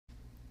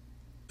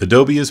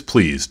Adobe is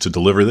pleased to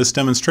deliver this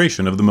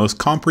demonstration of the most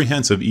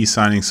comprehensive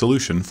e-signing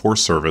solution for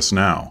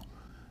ServiceNow.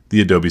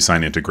 The Adobe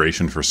Sign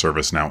integration for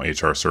ServiceNow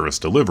HR Service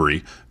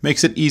Delivery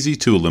makes it easy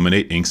to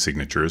eliminate ink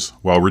signatures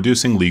while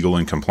reducing legal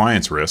and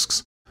compliance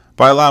risks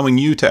by allowing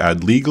you to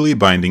add legally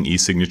binding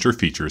e-signature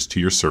features to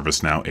your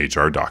ServiceNow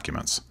HR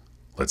documents.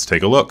 Let's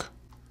take a look.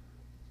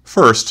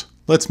 First,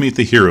 let's meet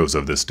the heroes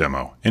of this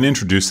demo and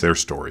introduce their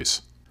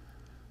stories.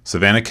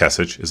 Savannah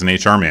Kesich is an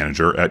HR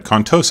manager at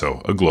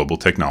Contoso, a global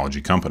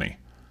technology company.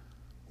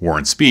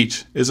 Warren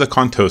Speech is a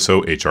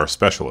Contoso HR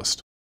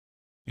specialist.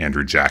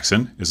 Andrew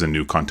Jackson is a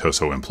new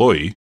Contoso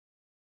employee.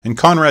 And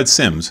Conrad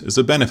Sims is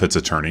a benefits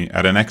attorney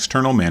at an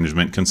external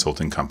management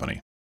consulting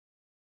company.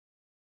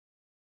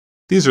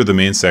 These are the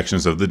main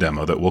sections of the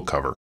demo that we'll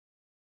cover.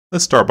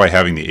 Let's start by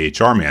having the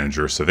HR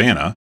manager,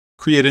 Savannah,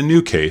 create a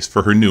new case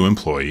for her new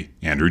employee,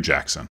 Andrew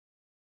Jackson.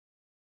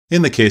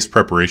 In the case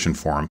preparation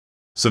form,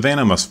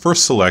 Savannah must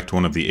first select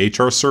one of the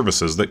HR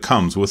services that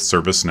comes with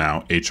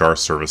ServiceNow HR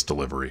Service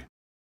Delivery.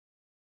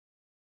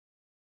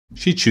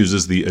 She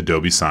chooses the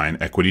Adobe Sign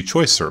Equity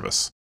Choice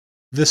service.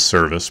 This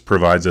service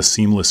provides a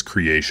seamless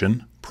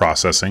creation,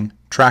 processing,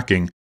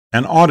 tracking,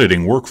 and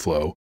auditing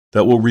workflow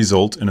that will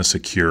result in a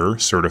secure,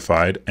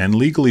 certified, and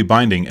legally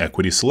binding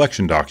equity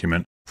selection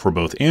document for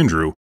both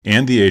Andrew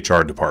and the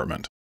HR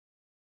department.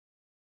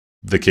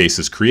 The case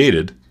is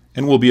created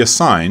and will be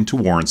assigned to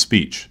Warren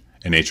Speech,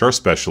 an HR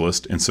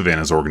specialist in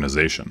Savannah's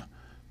organization.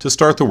 To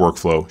start the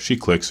workflow, she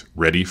clicks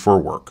Ready for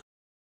Work.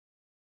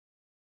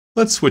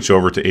 Let's switch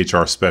over to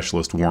HR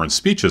specialist Warren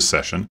Speech's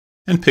session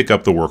and pick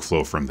up the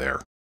workflow from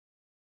there.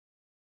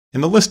 In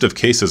the list of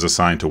cases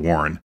assigned to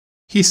Warren,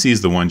 he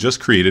sees the one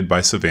just created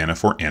by Savannah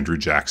for Andrew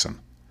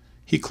Jackson.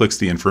 He clicks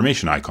the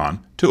information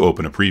icon to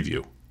open a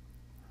preview.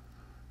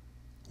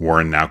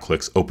 Warren now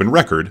clicks Open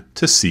Record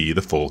to see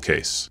the full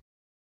case.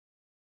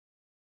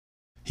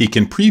 He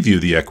can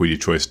preview the equity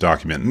choice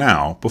document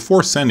now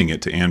before sending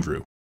it to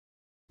Andrew.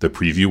 The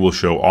preview will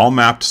show all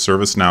mapped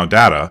ServiceNow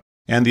data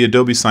and the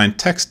Adobe Sign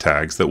text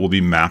tags that will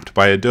be mapped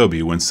by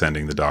Adobe when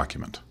sending the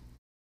document.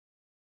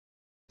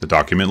 The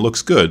document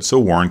looks good, so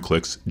Warren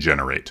clicks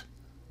Generate.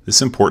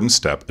 This important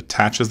step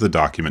attaches the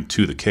document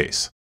to the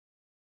case.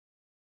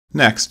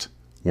 Next,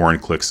 Warren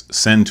clicks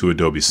Send to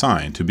Adobe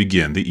Sign to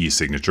begin the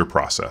e-signature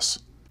process.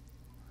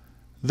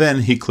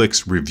 Then he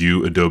clicks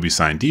Review Adobe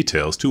Sign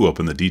Details to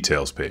open the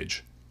Details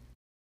page.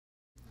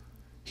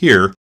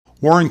 Here,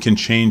 Warren can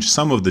change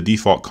some of the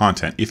default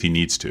content if he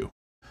needs to.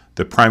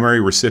 The primary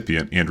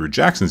recipient, Andrew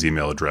Jackson's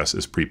email address,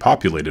 is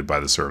pre-populated by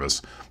the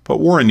service, but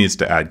Warren needs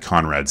to add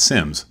Conrad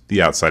Sims, the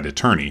outside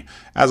attorney,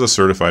 as a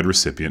certified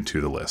recipient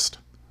to the list.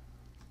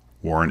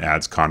 Warren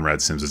adds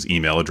Conrad Sims's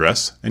email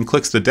address and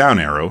clicks the down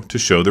arrow to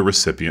show the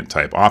recipient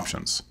type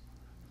options.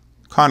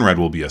 Conrad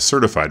will be a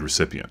certified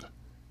recipient.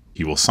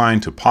 He will sign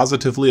to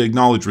positively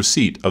acknowledge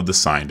receipt of the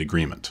signed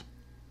agreement.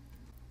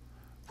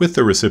 With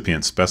the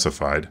recipient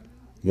specified,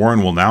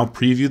 Warren will now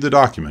preview the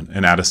document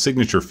and add a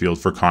signature field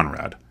for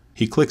Conrad.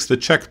 He clicks the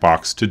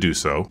checkbox to do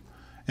so,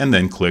 and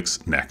then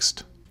clicks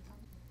Next.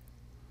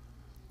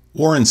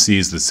 Warren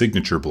sees the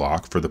signature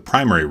block for the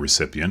primary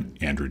recipient,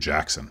 Andrew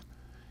Jackson.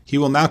 He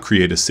will now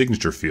create a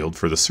signature field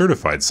for the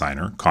certified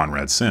signer,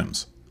 Conrad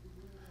Sims.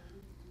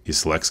 He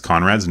selects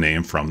Conrad's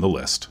name from the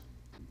list.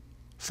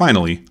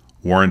 Finally,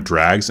 Warren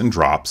drags and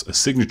drops a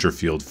signature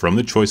field from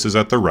the choices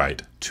at the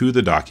right to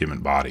the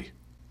document body.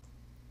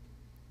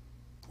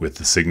 With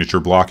the signature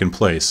block in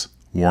place,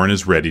 Warren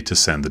is ready to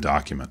send the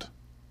document.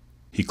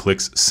 He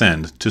clicks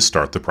Send to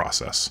start the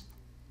process.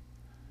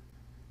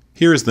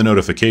 Here is the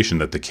notification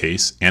that the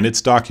case and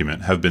its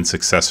document have been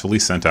successfully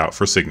sent out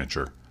for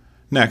signature.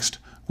 Next,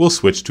 we'll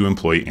switch to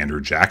employee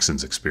Andrew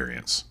Jackson's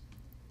experience.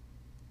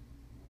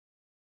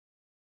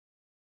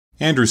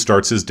 Andrew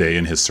starts his day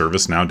in his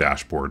ServiceNow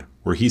dashboard,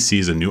 where he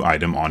sees a new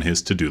item on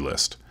his to-do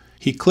list.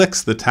 He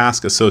clicks the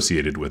task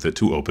associated with it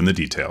to open the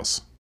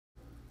details.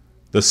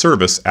 The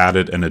service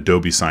added an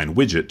Adobe Sign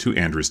widget to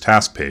Andrew's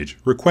task page,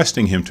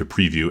 requesting him to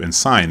preview and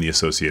sign the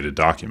associated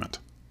document.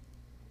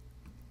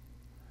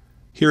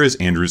 Here is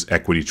Andrew's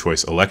Equity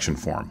Choice election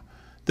form.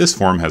 This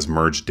form has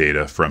merged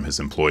data from his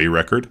employee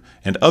record,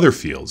 and other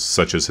fields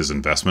such as his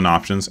investment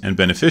options and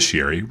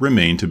beneficiary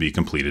remain to be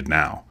completed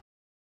now.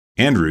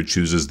 Andrew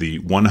chooses the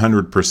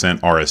 100%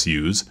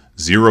 RSUs,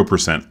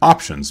 0%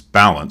 options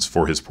balance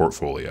for his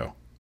portfolio.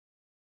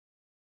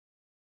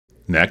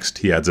 Next,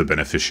 he adds a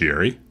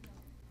beneficiary,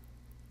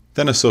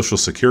 then a social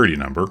security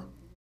number,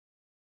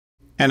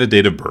 and a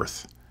date of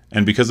birth.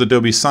 And because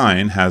Adobe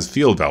Sign has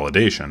field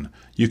validation,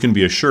 you can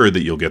be assured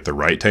that you'll get the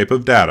right type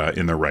of data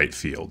in the right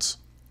fields.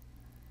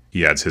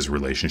 He adds his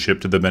relationship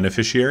to the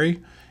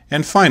beneficiary,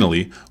 and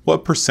finally,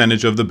 what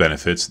percentage of the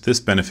benefits this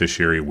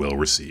beneficiary will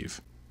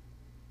receive.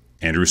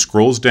 Andrew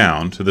scrolls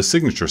down to the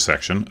signature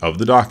section of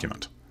the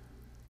document.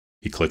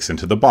 He clicks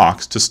into the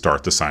box to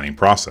start the signing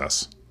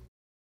process.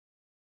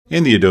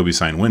 In the Adobe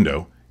Sign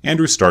window,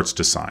 Andrew starts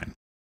to sign.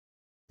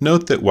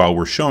 Note that while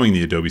we're showing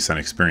the Adobe Sign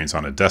experience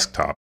on a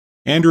desktop,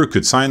 Andrew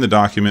could sign the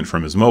document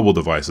from his mobile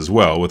device as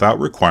well without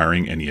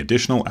requiring any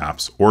additional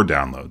apps or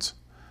downloads.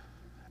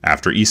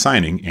 After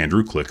e-signing,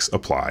 Andrew clicks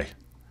Apply.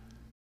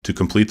 To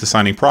complete the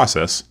signing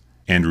process,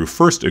 Andrew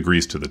first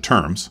agrees to the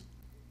terms.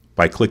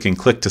 By clicking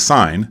Click to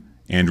Sign,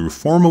 Andrew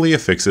formally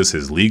affixes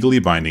his legally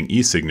binding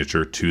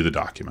e-signature to the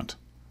document.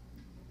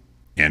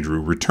 Andrew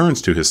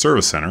returns to his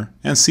Service Center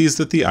and sees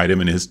that the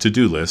item in his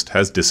to-do list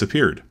has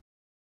disappeared.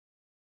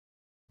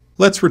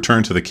 Let's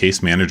return to the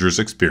case manager's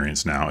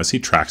experience now as he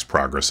tracks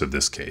progress of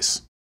this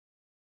case.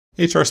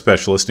 HR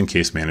Specialist and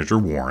Case Manager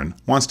Warren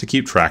wants to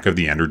keep track of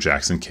the Andrew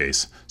Jackson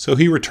case, so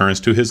he returns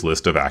to his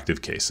list of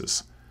active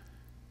cases.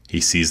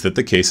 He sees that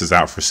the case is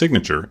out for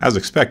signature, as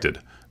expected,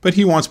 but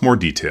he wants more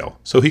detail,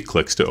 so he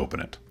clicks to open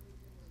it.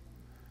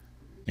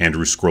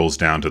 Andrew scrolls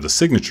down to the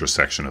signature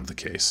section of the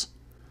case.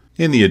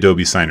 In the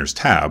Adobe Signers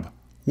tab,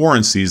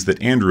 Warren sees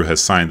that Andrew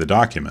has signed the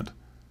document,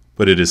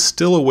 but it is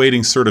still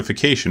awaiting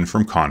certification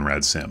from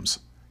Conrad Sims.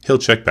 He'll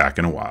check back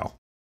in a while.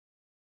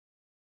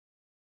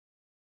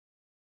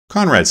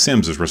 Conrad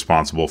Sims is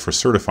responsible for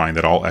certifying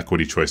that all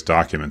equity choice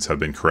documents have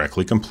been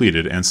correctly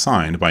completed and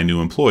signed by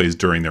new employees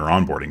during their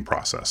onboarding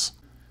process.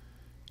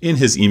 In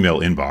his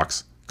email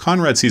inbox,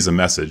 Conrad sees a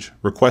message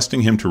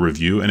requesting him to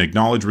review and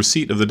acknowledge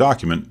receipt of the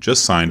document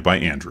just signed by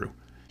Andrew.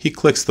 He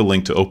clicks the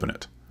link to open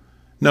it.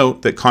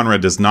 Note that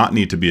Conrad does not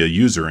need to be a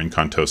user in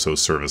Contoso's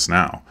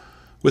ServiceNow.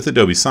 With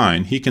Adobe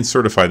Sign, he can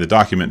certify the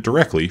document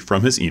directly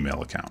from his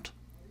email account.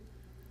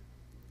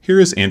 Here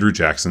is Andrew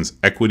Jackson's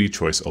equity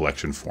choice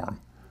election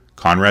form.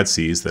 Conrad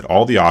sees that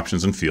all the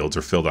options and fields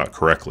are filled out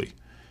correctly.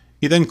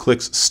 He then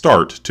clicks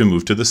Start to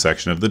move to the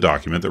section of the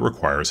document that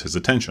requires his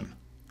attention.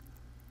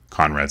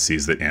 Conrad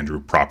sees that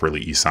Andrew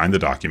properly e-signed the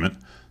document,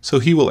 so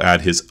he will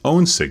add his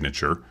own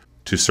signature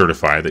to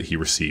certify that he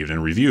received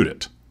and reviewed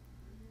it.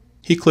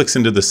 He clicks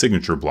into the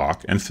signature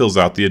block and fills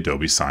out the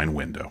Adobe Sign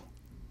window.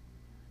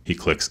 He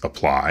clicks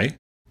Apply.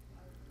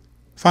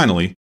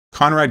 Finally,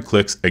 Conrad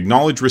clicks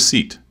Acknowledge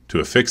Receipt to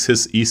affix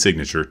his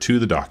e-signature to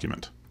the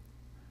document.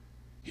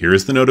 Here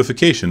is the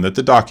notification that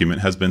the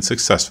document has been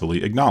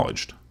successfully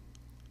acknowledged.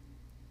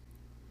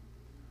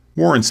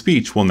 Warren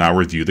Speech will now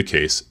review the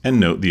case and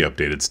note the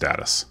updated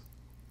status.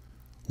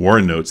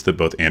 Warren notes that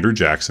both Andrew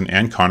Jackson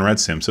and Conrad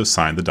Sims have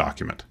signed the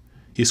document.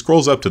 He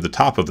scrolls up to the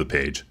top of the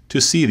page to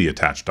see the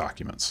attached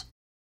documents.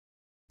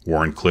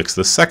 Warren clicks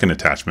the second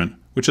attachment,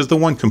 which is the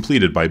one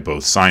completed by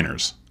both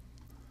signers.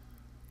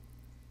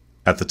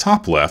 At the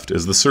top left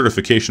is the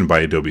certification by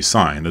Adobe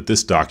Sign that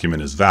this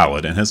document is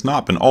valid and has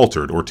not been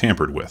altered or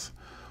tampered with.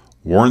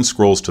 Warren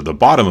scrolls to the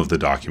bottom of the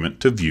document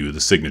to view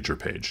the signature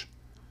page.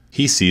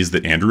 He sees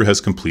that Andrew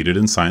has completed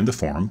and signed the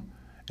form,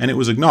 and it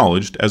was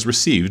acknowledged as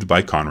received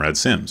by Conrad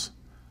Sims.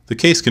 The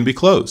case can be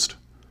closed.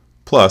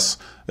 Plus,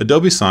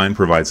 Adobe Sign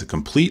provides a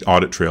complete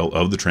audit trail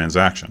of the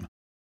transaction.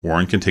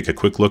 Warren can take a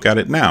quick look at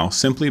it now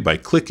simply by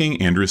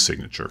clicking Andrew's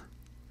signature.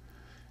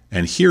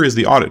 And here is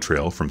the audit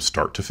trail from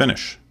start to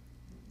finish.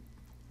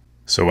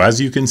 So as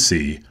you can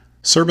see,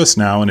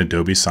 ServiceNow and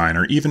Adobe Sign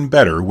are even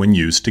better when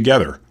used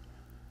together.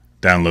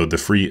 Download the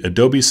free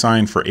Adobe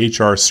Sign for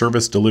HR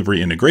service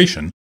delivery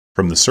integration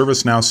from the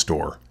ServiceNow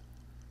store.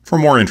 For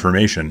more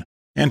information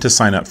and to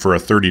sign up for a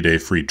 30-day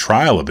free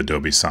trial of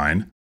Adobe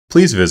Sign,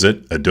 please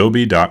visit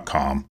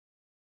adobe.com.